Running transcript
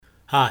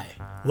Hi,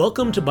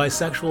 welcome to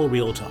Bisexual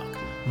Real Talk.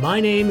 My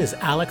name is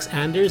Alex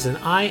Anders and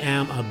I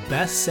am a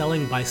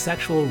best-selling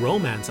bisexual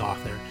romance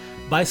author.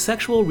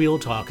 Bisexual Real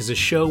Talk is a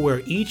show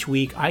where each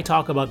week I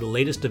talk about the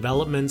latest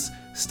developments,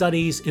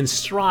 studies, and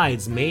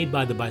strides made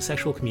by the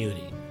bisexual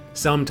community.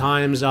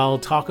 Sometimes I'll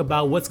talk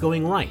about what's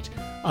going right,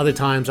 other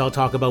times I'll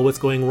talk about what's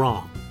going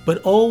wrong.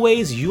 But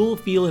always you'll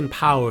feel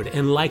empowered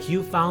and like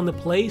you found the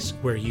place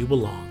where you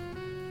belong.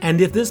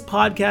 And if this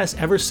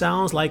podcast ever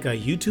sounds like a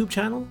YouTube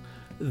channel,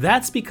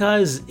 that's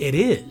because it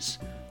is.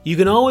 You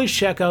can always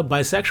check out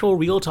Bisexual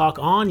Real Talk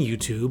on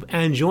YouTube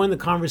and join the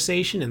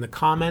conversation in the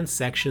comments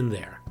section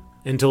there.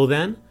 Until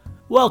then,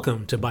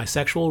 welcome to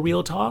Bisexual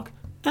Real Talk,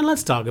 and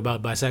let's talk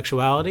about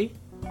bisexuality.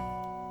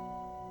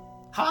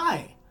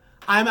 Hi,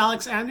 I'm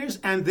Alex Anders,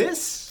 and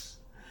this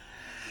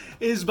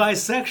is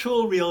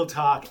Bisexual Real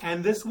Talk.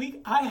 And this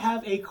week I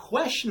have a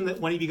question that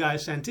one of you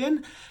guys sent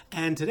in,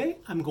 and today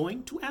I'm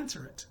going to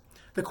answer it.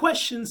 The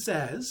question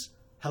says,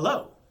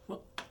 hello.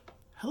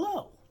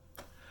 Hello.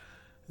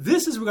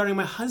 This is regarding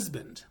my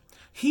husband.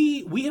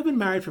 We have been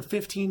married for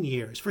 15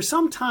 years. For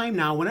some time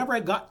now, whenever I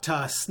got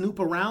to snoop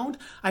around,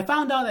 I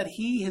found out that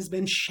he has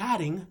been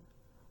chatting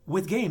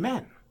with gay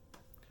men.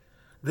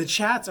 The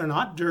chats are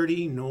not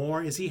dirty,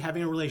 nor is he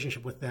having a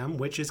relationship with them,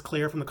 which is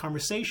clear from the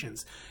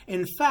conversations.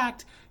 In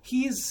fact,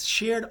 he's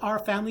shared our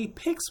family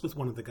pics with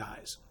one of the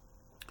guys.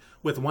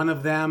 With one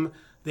of them,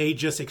 they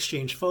just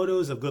exchanged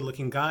photos of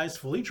good-looking guys,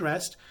 fully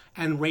dressed,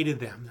 and rated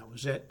them. That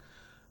was it.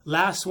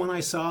 Last one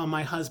I saw,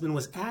 my husband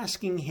was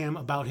asking him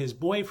about his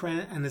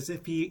boyfriend and as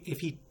if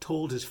he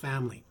told his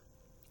family.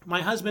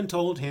 My husband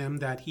told him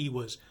that he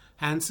was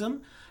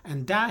handsome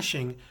and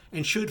dashing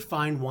and should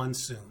find one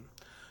soon.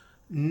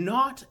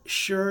 Not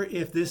sure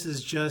if this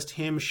is just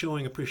him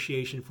showing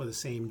appreciation for the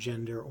same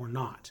gender or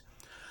not.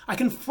 I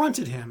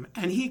confronted him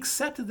and he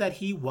accepted that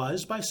he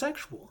was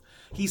bisexual.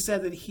 He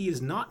said that he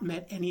has not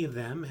met any of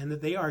them and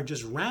that they are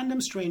just random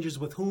strangers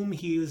with whom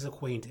he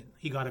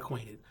got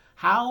acquainted.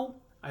 How?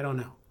 I don't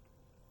know.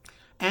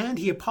 And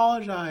he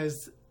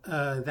apologized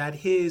that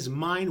his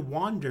mind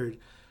wandered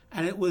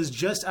and it was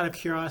just out of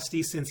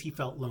curiosity since he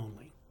felt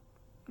lonely.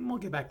 And we'll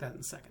get back to that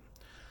in a second.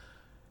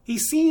 He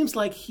seems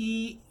like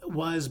he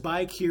was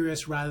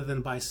bi-curious rather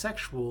than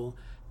bisexual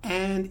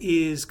and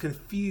is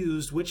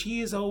confused, which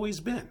he has always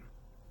been.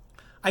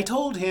 I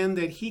told him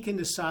that he can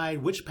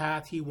decide which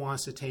path he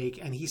wants to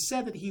take, and he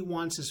said that he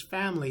wants his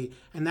family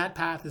and that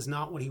path is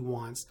not what he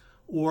wants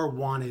or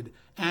wanted,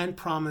 and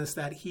promised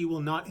that he will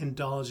not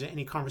indulge in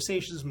any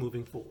conversations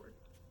moving forward.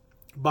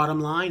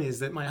 Bottom line is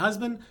that my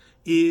husband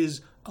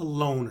is a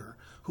loner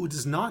who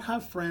does not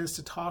have friends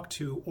to talk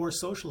to or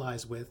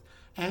socialize with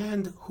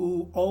and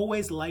who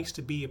always likes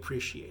to be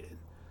appreciated.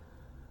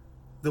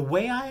 The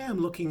way I am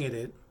looking at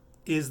it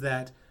is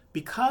that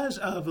because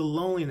of the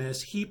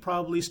loneliness, he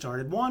probably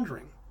started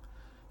wandering.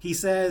 He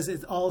says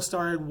it all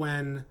started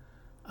when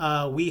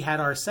we had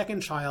our second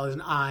child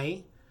and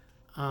I,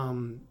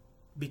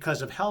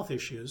 because of health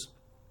issues,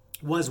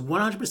 was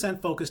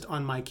 100% focused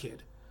on my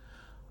kid.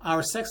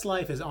 Our sex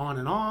life is on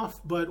and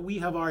off, but we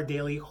have our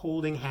daily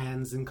holding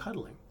hands and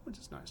cuddling, which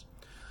is nice.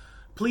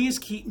 Please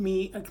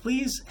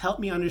help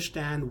me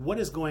understand what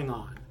is going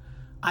on.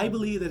 I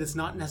believe that it's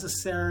not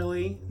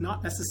necessary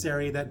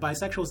that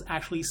bisexuals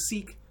actually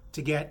seek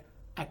to get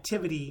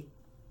actively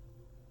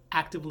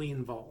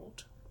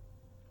involved.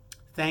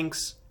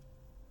 Thanks,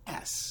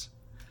 S.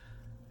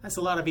 That's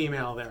a lot of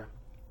email there.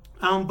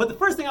 But the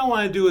first thing I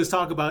want to do is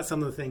talk about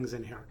some of the things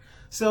in here.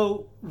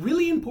 So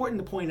really important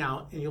to point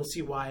out, and you'll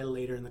see why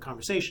later in the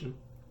conversation,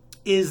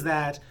 is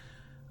that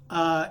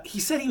he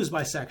said he was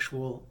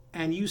bisexual,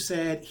 and you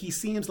said he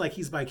seems like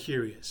he's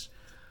bi-curious.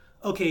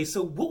 Okay,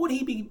 so what would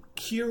he be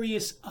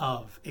curious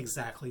of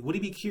exactly? Would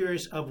he be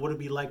curious of what it would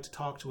be like to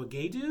talk to a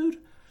gay dude?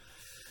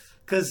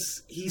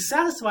 Because he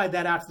satisfied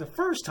that after the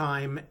first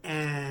time,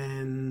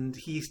 and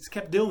he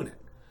kept doing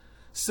it.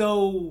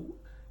 So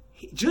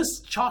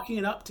just chalking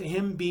it up to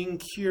him being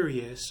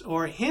curious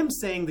or him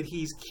saying that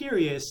he's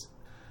curious,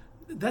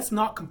 that's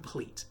not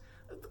complete.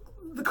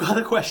 The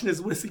other question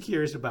is, what is he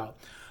curious about?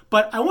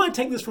 But I want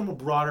to take this from a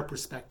broader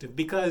perspective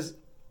because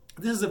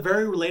this is a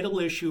very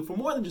relatable issue for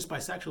more than just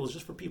bisexuals,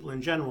 just for people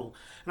in general.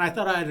 And I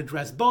thought I'd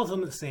address both of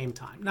them at the same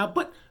time. Now,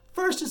 but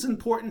first it's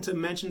important to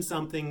mention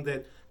something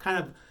that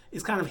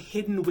is kind of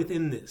hidden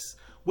within this,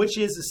 which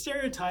is the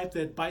stereotype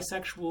that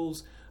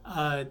bisexuals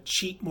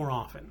cheat more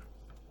often.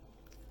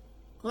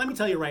 Let me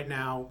tell you right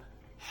now,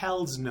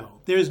 hell's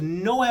no. There's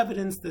no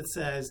evidence that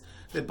says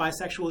that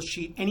bisexuals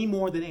cheat any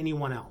more than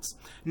anyone else.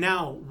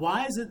 Now,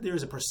 why is it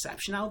there's a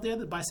perception out there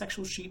that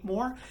bisexuals cheat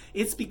more?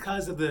 It's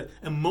because of the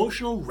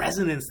emotional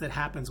resonance that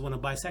happens when a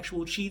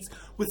bisexual cheats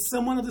with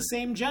someone of the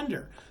same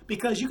gender.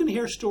 Because you can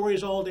hear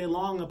stories all day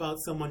long about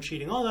someone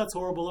cheating. Oh, that's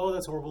horrible. Oh,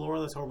 that's horrible.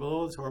 Oh, that's horrible.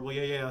 Oh, that's horrible.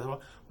 Yeah.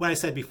 What I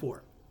said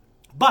before.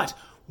 But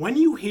when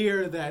you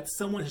hear that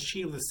someone has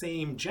cheated with the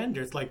same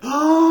gender, it's like,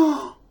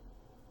 oh,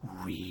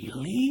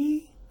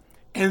 really?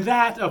 And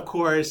that, of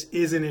course,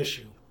 is an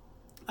issue.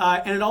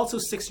 And it also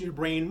sticks in your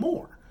brain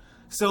more.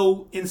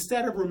 So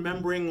instead of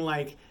remembering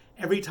like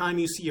every time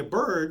you see a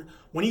bird,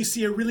 when you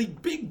see a really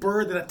big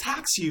bird that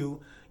attacks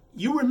you,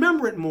 you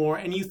remember it more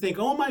and you think,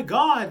 oh my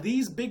God,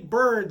 these big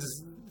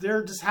birds,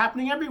 they're just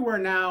happening everywhere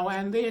now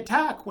and they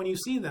attack when you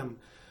see them.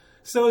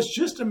 So it's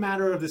just a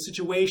matter of the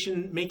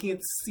situation making it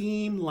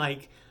seem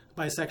like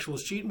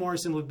bisexuals cheat more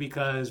simply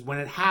because when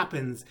it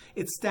happens,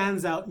 it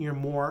stands out in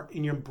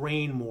your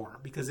brain more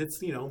because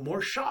it's,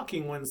 more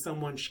shocking when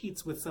someone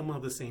cheats with someone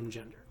of the same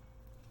gender.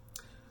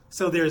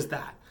 So there's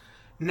that.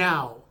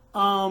 Now,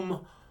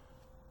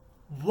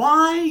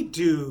 why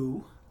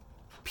do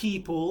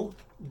people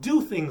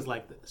do things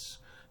like this?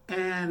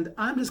 And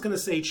I'm just going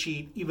to say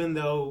cheat, even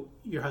though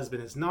your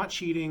husband is not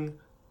cheating.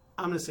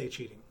 I'm going to say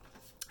cheating.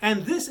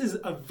 And this is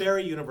a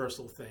very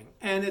universal thing,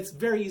 and it's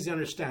very easy to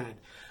understand.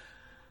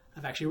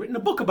 I've actually written a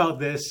book about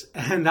this,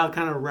 and I'll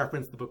kind of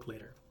reference the book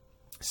later.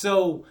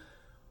 So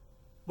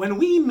when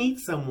we meet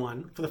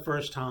someone for the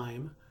first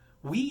time,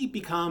 we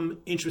become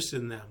interested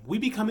in them. We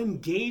become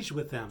engaged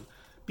with them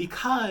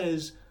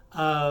because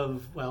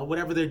of,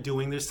 whatever they're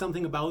doing. There's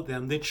something about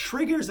them that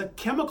triggers a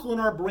chemical in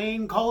our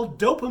brain called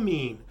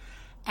dopamine,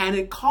 and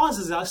it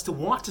causes us to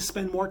want to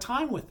spend more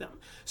time with them.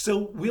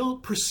 So we'll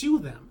pursue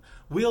them.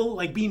 We'll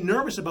be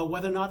nervous about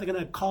whether or not they're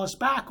going to call us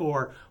back,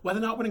 or whether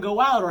or not we're going to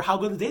go out, or how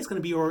good the date's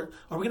going to be, or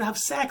are we going to have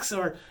sex,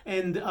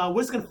 and what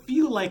it's going to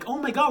feel like. Oh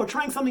my God, we're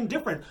trying something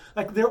different.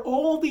 There are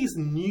all these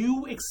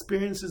new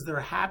experiences that are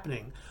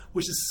happening,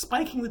 which is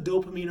spiking the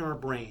dopamine in our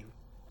brain,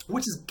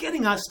 which is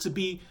getting us to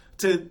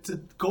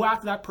go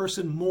after that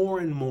person more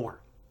and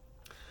more.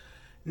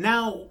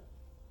 Now,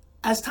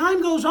 as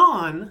time goes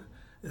on,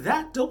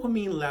 that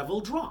dopamine level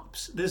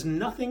drops. There's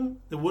nothing,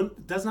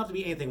 doesn't have to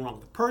be anything wrong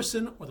with the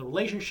person or the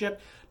relationship.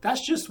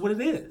 That's just what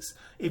it is.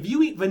 If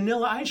you eat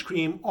vanilla ice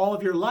cream all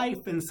of your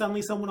life and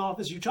suddenly someone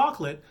offers you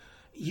chocolate,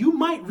 you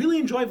might really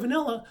enjoy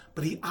vanilla,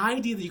 but the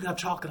idea that you can have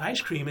chocolate ice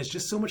cream is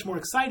just so much more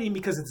exciting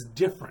because it's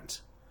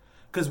different.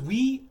 Because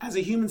we, as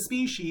a human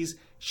species,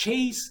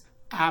 chase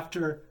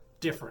after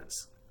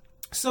difference.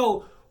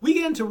 So we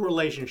get into a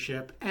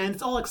relationship and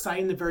it's all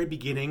exciting in the very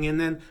beginning,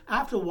 and then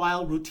after a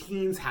while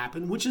routines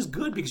happen, which is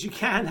good because you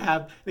can't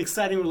have an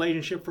exciting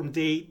relationship from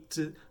the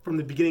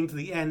beginning to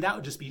the end. That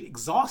would just be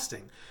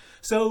exhausting.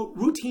 So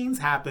routines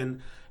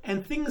happen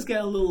and things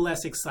get a little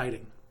less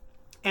exciting.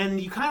 And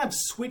you kind of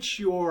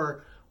switch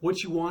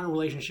what you want in a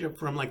relationship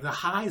from the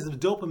highs of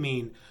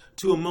dopamine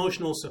to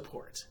emotional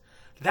support.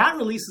 That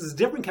releases a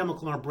different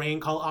chemical in our brain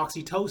called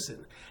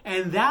oxytocin,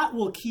 and that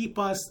will keep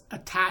us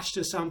attached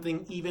to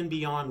something even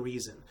beyond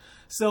reason.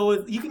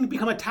 So you can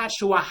become attached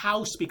to a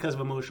house because of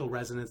emotional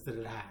resonance that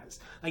it has.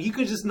 You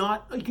could just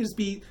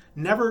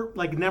never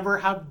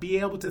be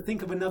able to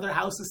think of another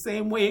house the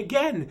same way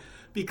again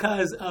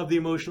because of the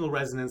emotional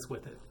resonance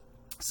with it.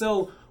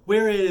 So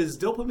whereas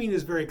dopamine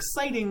is very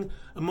exciting,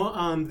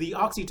 the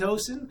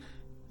oxytocin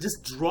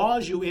just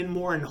draws you in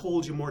more and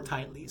holds you more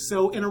tightly.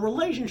 So in a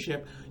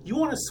relationship, you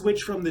want to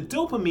switch from the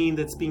dopamine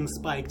that's being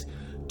spiked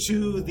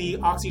to the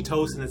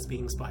oxytocin that's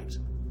being spiked.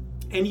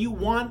 And you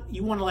want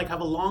to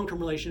have a long-term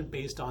relationship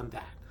based on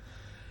that.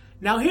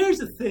 Now here's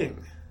the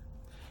thing.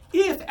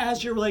 If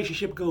as your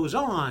relationship goes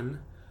on,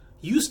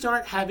 you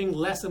start having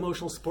less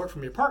emotional support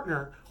from your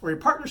partner, or your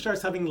partner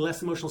starts having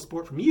less emotional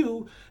support from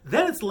you,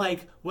 then it's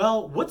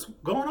what's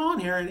going on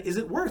here, and is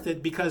it worth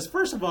it? Because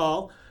first of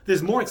all,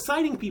 there's more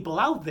exciting people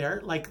out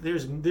there.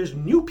 There's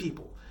new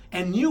people,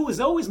 and new is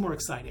always more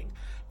exciting.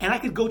 And I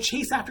could go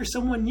chase after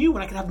someone new,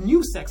 and I could have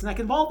new sex, and I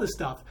could have all this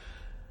stuff.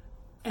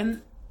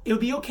 And it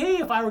would be okay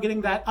if I were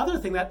getting that other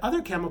thing, that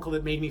other chemical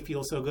that made me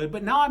feel so good,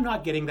 but now I'm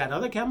not getting that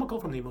other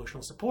chemical from the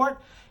emotional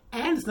support,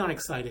 and it's not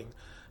exciting.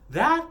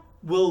 That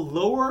will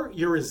lower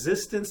your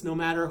resistance no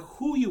matter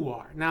who you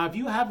are. Now, if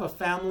you have a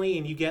family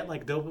and you get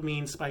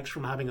dopamine spikes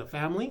from having a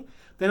family,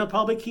 then it'll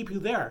probably keep you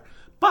there.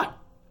 But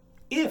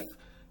if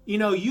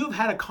you've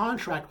had a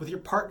contract with your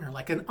partner,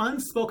 an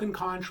unspoken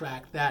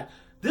contract that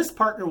this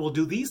partner will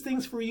do these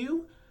things for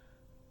you,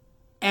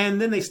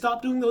 and then they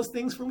stop doing those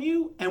things from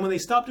you, and when they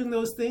stop doing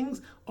those things,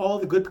 all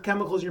the good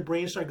chemicals in your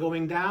brain start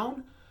going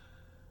down,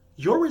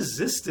 your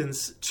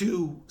resistance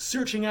to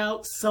searching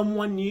out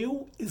someone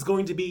new is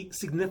going to be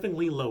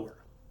significantly lower.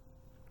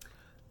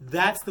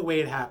 That's the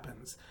way it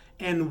happens.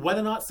 And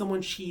whether or not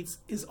someone cheats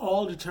is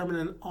all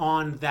determinant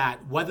on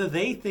that. Whether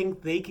they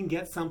think they can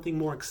get something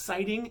more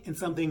exciting and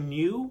something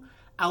new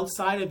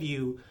outside of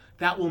you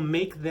that will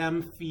make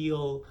them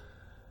feel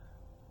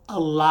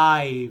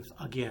alive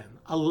again.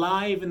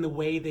 Alive in the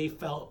way they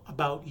felt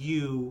about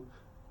you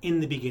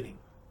in the beginning.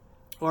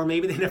 Or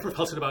maybe they never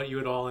felt it about you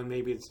at all, and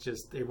maybe it's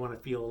just they want to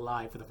feel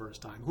alive for the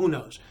first time. Who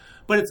knows?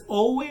 But it's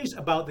always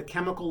about the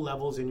chemical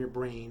levels in your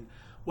brain,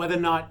 whether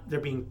or not they're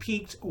being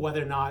peaked, or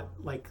whether or not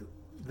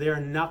they're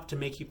enough to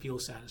make you feel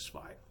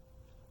satisfied.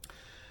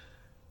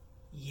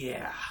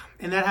 Yeah,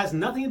 and that has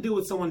nothing to do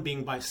with someone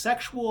being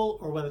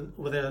bisexual, or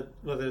whether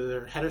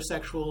they're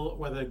heterosexual, or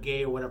whether they're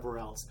gay, or whatever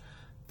else.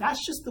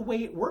 That's just the way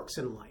it works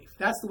in life.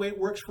 That's the way it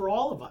works for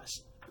all of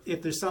us.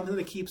 If there's something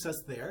that keeps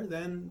us there,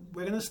 then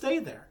we're going to stay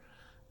there.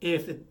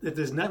 If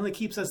there's nothing that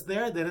keeps us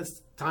there, then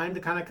it's time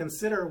to kind of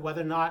consider whether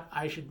or not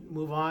I should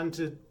move on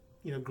to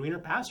greener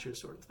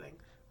pastures sort of thing.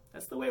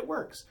 That's the way it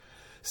works.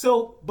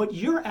 So, but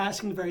you're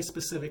asking very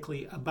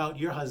specifically about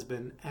your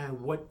husband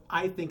and what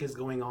I think is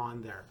going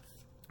on there.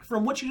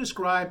 From what you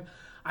described,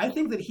 I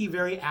think that he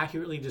very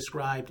accurately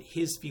described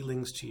his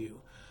feelings to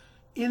you.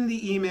 In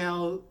the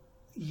email,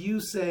 you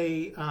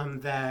say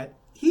that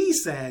he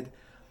said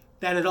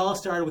that it all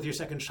started with your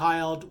second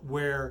child,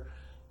 where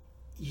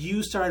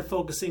you started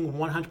focusing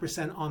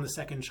 100% on the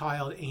second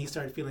child and he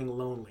started feeling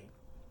lonely.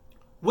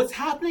 What's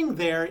happening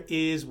there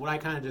is what I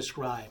kind of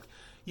described.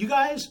 You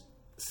guys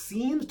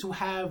seem to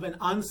have an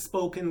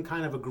unspoken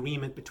kind of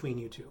agreement between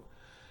you two.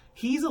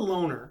 He's a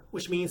loner,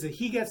 which means that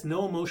he gets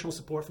no emotional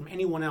support from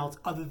anyone else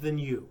other than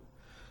you.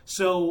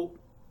 So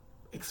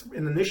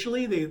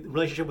initially, the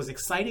relationship was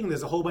exciting.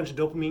 There's a whole bunch of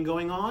dopamine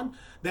going on.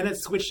 Then it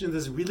switched into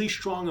this really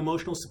strong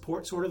emotional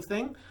support sort of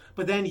thing.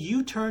 But then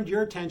you turned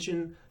your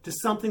attention to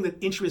something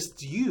that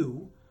interests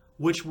you,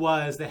 which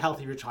was the health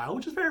of your child,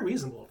 which is very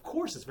reasonable. Of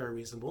course, it's very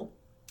reasonable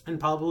and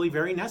probably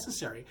very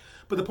necessary.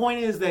 But the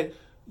point is that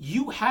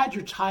you had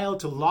your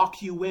child to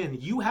lock you in.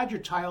 You had your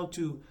child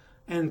to,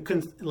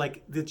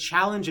 like the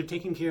challenge of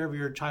taking care of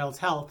your child's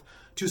health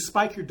to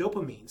spike your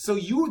dopamine. So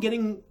you were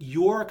getting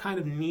your kind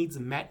of needs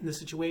met in the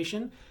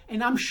situation,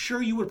 and I'm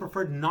sure you would have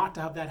preferred not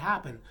to have that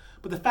happen.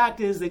 But the fact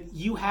is that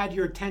you had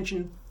your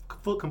attention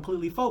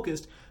completely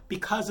focused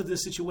because of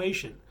this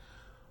situation.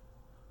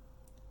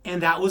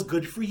 And that was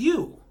good for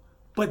you.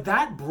 But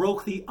that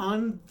broke the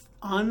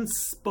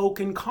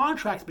unspoken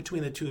contract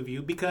between the two of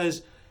you,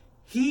 because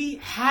he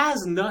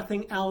has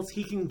nothing else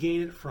he can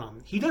gain it from.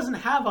 He doesn't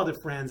have other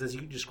friends, as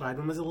you described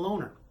him, as a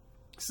loner.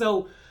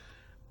 So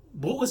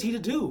what was he to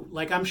do?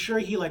 Like, I'm sure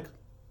he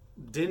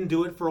didn't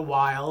do it for a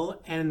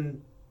while,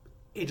 and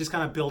it just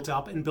kind of built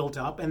up, and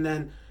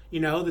then, the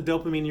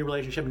dopamine in your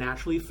relationship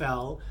naturally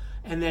fell,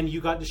 and then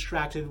you got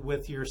distracted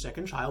with your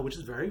second child, which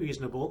is very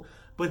reasonable,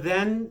 but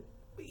then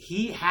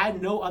he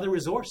had no other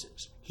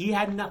resources. He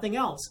had nothing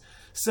else.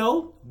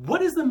 So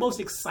what is the most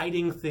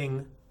exciting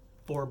thing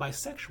for a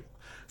bisexual?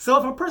 So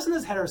if a person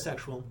is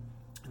heterosexual,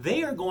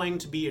 they are going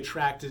to be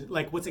attracted,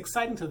 like what's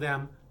exciting to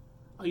them,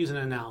 I'll use an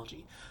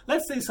analogy.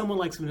 Let's say someone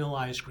likes vanilla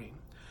ice cream.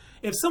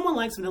 If someone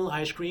likes vanilla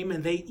ice cream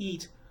and they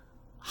eat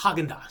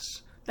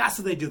Haagen-Dazs, that's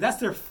what they do. That's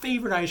their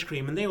favorite ice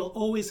cream, and they will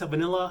always have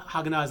vanilla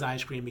Haagen-Dazs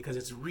ice cream because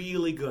it's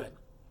really good.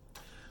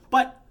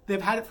 But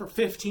they've had it for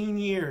 15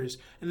 years,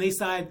 and they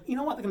decide, you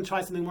know what, they're going to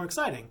try something more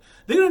exciting.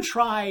 They're going to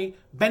try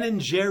Ben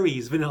 &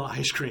 Jerry's vanilla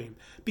ice cream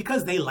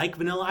because they like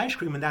vanilla ice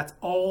cream, and that's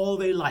all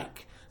they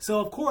like. So,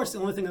 of course, the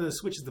only thing that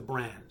switches the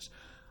brands.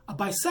 A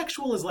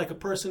bisexual is like a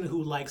person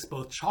who likes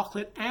both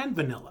chocolate and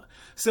vanilla.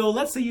 So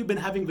let's say you've been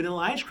having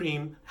vanilla ice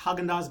cream,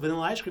 Haagen-Dazs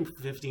vanilla ice cream for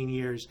 15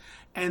 years,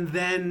 and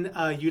then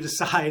you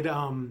decide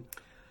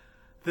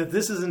that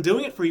this isn't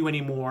doing it for you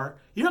anymore.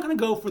 You're not going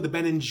to go for the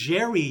Ben &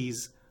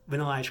 Jerry's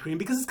vanilla ice cream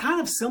because it's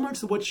kind of similar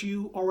to what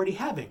you already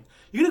having.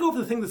 You're going to go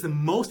for the thing that's the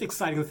most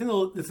exciting, the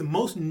thing that's the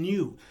most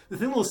new, the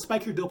thing that will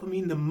spike your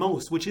dopamine the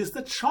most, which is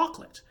the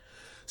chocolate.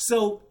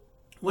 So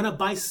when a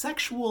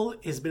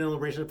bisexual has been in a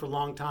relationship for a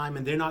long time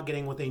and they're not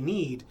getting what they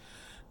need,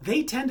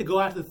 they tend to go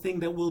after the thing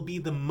that will be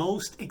the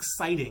most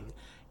exciting.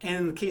 And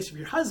in the case of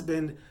your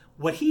husband,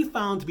 what he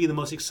found to be the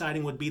most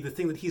exciting would be the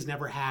thing that he's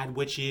never had,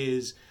 which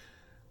is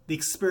the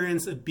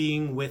experience of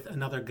being with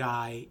another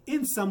guy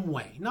in some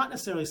way, not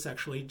necessarily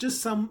sexually,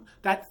 just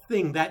that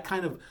thing, that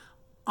kind of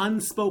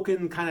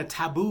unspoken kind of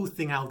taboo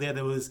thing out there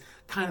that was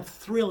kind of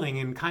thrilling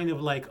and kind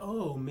of like,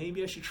 oh,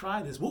 maybe I should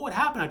try this. What would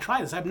happen? I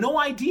try this. I have no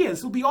idea.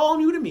 This will be all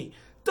new to me.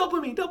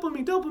 Dopamine,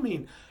 dopamine,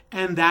 dopamine.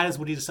 And that is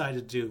what he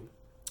decided to do.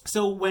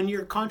 So when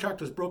your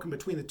contract was broken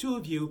between the two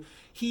of you,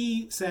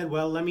 he said,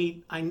 well,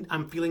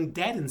 I'm feeling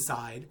dead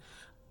inside.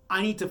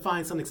 I need to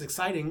find something that's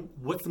exciting.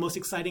 What's the most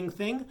exciting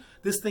thing?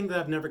 This thing that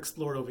I've never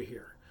explored over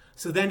here.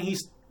 So then he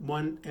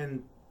went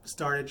and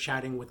started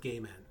chatting with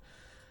gay men.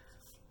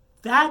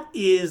 That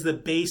is the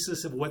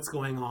basis of what's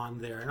going on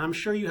there. And I'm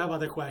sure you have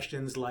other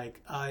questions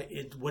like,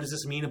 what does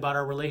this mean about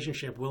our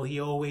relationship? Will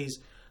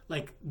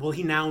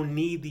he now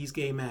need these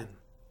gay men?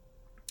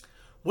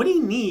 What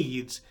he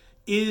needs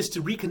is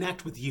to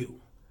reconnect with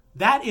you.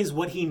 That is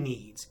what he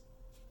needs.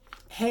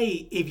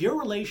 Hey, if your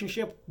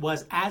relationship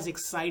was as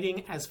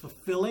exciting, as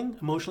fulfilling,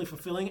 emotionally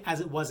fulfilling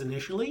as it was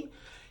initially,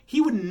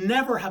 he would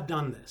never have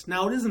done this.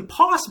 Now, it is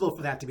impossible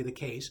for that to be the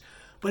case,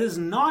 but it is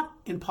not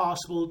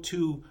impossible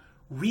to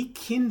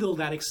rekindle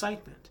that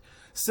excitement.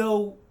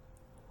 So,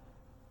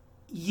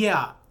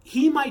 yeah,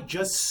 he might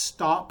just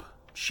stop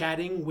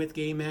chatting with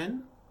gay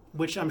men,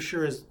 which I'm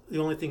sure is the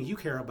only thing you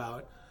care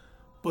about,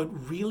 but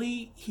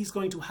really, he's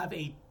going to have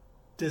a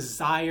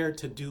desire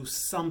to do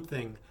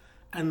something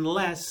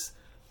unless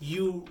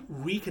you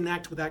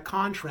reconnect with that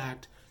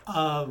contract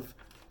of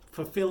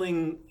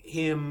fulfilling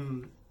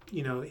him,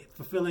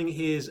 fulfilling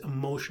his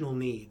emotional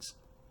needs.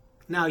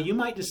 Now, you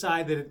might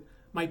decide that it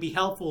might be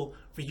helpful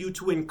for you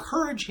to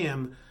encourage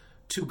him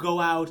to go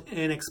out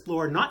and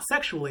explore, not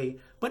sexually,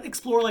 but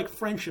explore like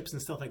friendships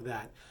and stuff like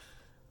that.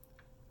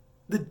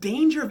 The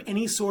danger of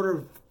any sort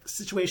of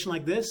situation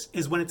like this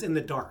is when it's in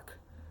the dark.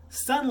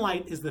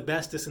 Sunlight is the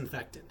best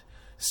disinfectant.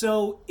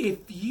 So if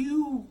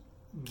you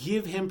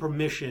give him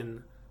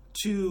permission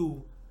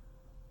to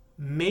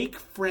make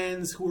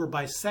friends who are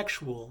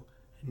bisexual,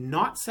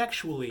 not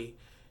sexually,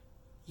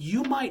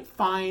 you might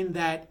find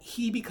that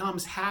he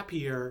becomes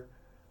happier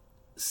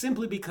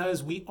simply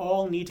because we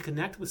all need to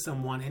connect with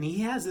someone, and he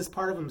has this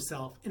part of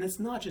himself, and it's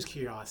not just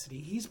curiosity,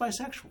 he's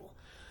bisexual.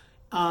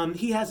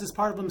 He has this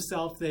part of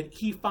himself that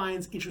he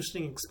finds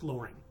interesting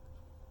exploring.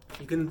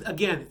 You can,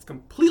 again, it's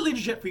completely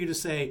legit for you to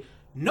say,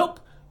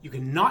 nope, you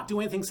cannot do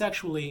anything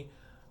sexually,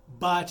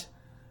 but,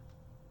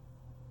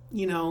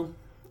 you know,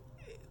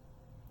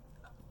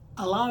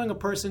 allowing a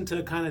person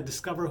to kind of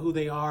discover who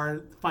they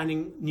are,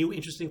 finding new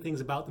interesting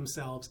things about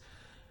themselves,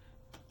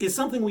 is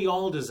something we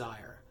all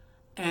desire.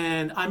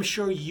 And I'm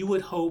sure you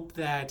would hope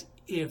that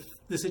if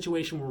the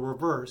situation were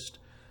reversed,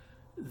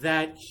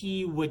 that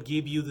he would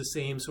give you the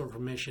same sort of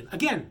permission.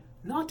 Again,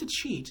 not to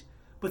cheat,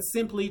 but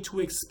simply to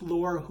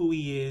explore who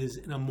he is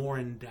in a more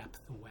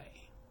in-depth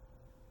way.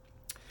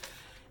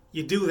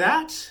 You do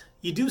that,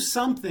 you do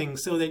something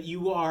so that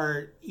you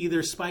are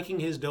either spiking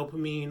his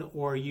dopamine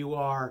or you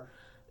are,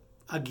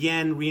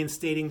 again,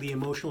 reinstating the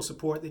emotional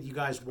support that you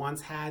guys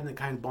once had and the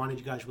kind of bonded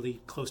you guys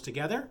really close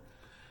together.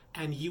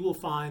 And you will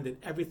find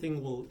that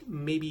everything will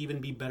maybe even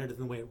be better than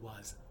the way it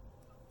was.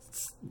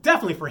 It's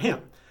definitely for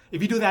him.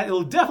 If you do that,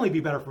 it'll definitely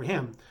be better for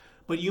him.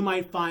 But you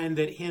might find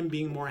that him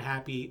being more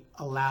happy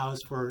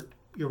allows for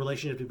your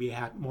relationship to be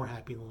more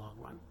happy in the long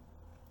run.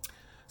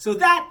 So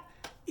that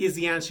is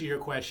the answer to your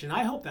question.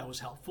 I hope that was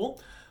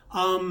helpful.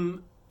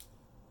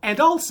 And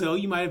also,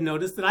 you might have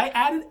noticed that I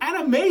added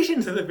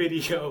animation to the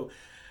video.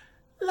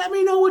 Let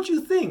me know what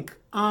you think.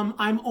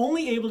 I'm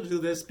only able to do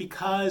this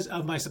because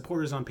of my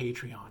supporters on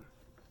Patreon.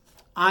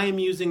 I am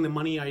using the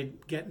money I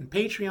get in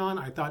Patreon.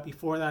 I thought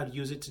before that I'd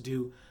use it to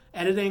do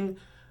editing.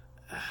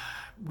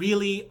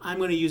 Really, I'm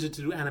going to use it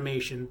to do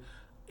animation.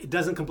 It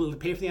doesn't completely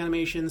pay for the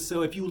animation.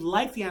 So if you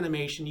like the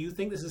animation, you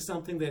think this is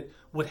something that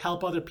would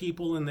help other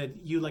people and that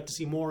you'd like to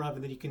see more of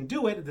and that you can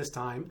do it at this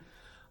time,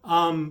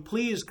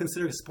 please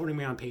consider supporting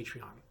me on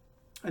Patreon.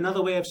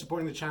 Another way of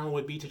supporting the channel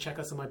would be to check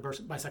out some of my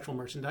bisexual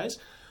merchandise,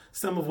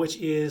 some of which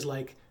is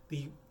like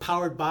the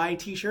Powered By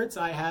t-shirts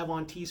I have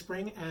on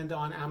Teespring and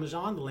on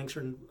Amazon. The links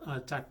are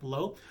tagged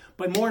below.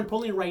 But more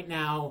importantly right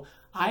now,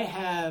 I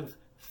have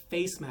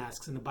face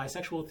masks in the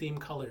bisexual theme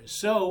colors.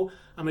 So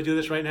I'm going to do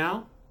this right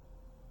now.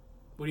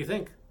 What do you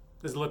think?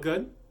 Does it look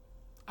good?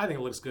 I think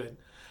it looks good.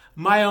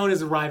 My own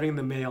is arriving in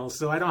the mail,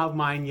 so I don't have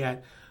mine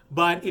yet.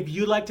 But if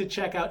you'd like to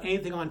check out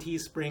anything on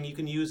Teespring, you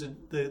can use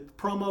the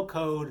promo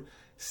code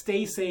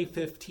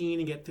STAYSAFE15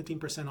 and get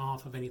 15%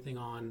 off of anything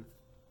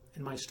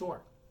in my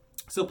store.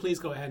 So please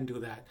go ahead and do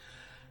that.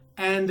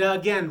 And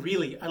again,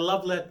 really, I'd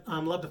love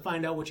to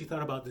find out what you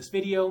thought about this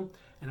video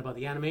and about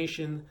the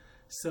animation.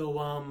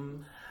 So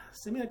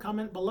send me a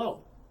comment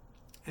below.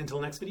 Until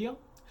next video,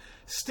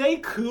 stay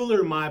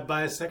cooler, my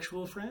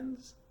bisexual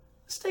friends.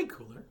 Stay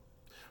cooler.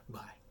 Bye.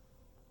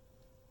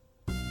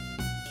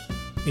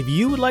 If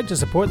you would like to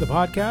support the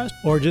podcast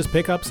or just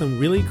pick up some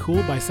really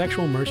cool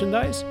bisexual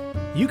merchandise,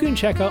 you can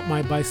check out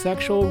my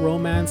bisexual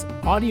romance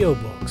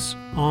audiobooks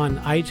on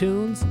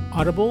iTunes,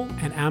 Audible,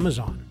 and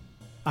Amazon.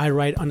 I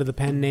write under the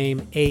pen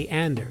name A.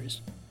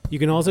 Anders. You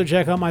can also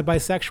check out my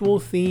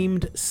bisexual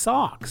themed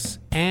socks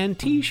and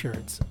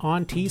t-shirts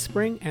on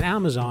Teespring and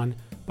Amazon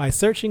by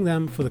searching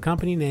them for the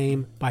company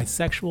name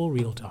Bisexual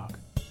Real Talk.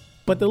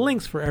 But the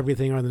links for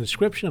everything are in the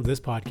description of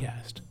this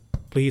podcast.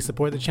 Please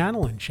support the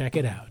channel and check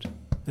it out.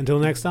 Until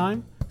next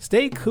time,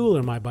 stay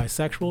cooler, my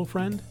bisexual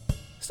friend.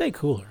 Stay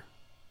cooler.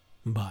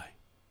 Bye.